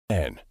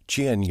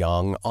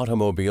Qianyang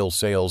Automobile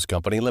Sales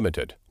Company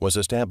Limited was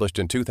established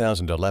in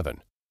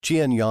 2011.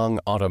 Qianyang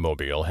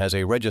Automobile has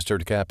a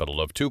registered capital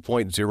of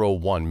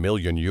 2.01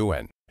 million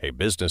yuan, a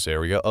business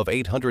area of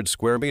 800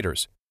 square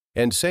meters,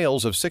 and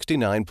sales of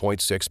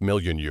 69.6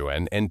 million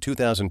yuan in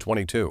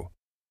 2022.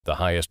 The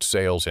highest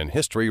sales in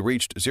history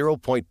reached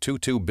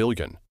 0.22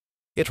 billion.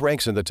 It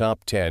ranks in the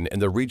top 10 in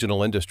the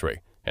regional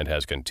industry and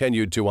has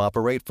continued to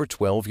operate for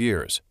 12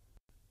 years.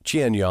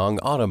 Qianyang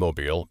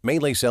Automobile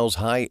mainly sells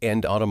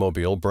high-end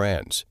automobile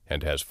brands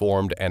and has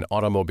formed an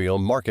automobile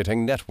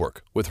marketing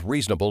network with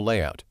reasonable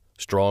layout,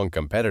 strong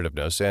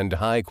competitiveness, and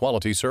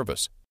high-quality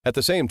service. At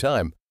the same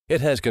time, it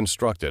has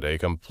constructed a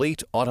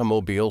complete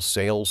automobile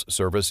sales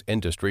service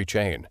industry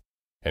chain,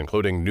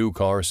 including new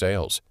car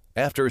sales,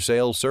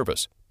 after-sales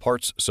service,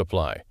 parts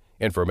supply,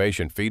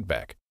 information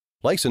feedback,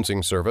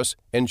 licensing service,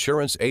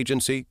 insurance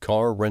agency,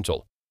 car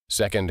rental,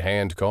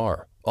 second-hand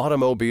car,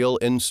 automobile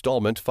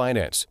installment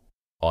finance,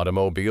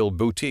 automobile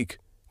boutique,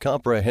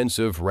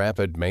 comprehensive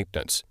rapid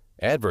maintenance,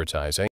 advertising,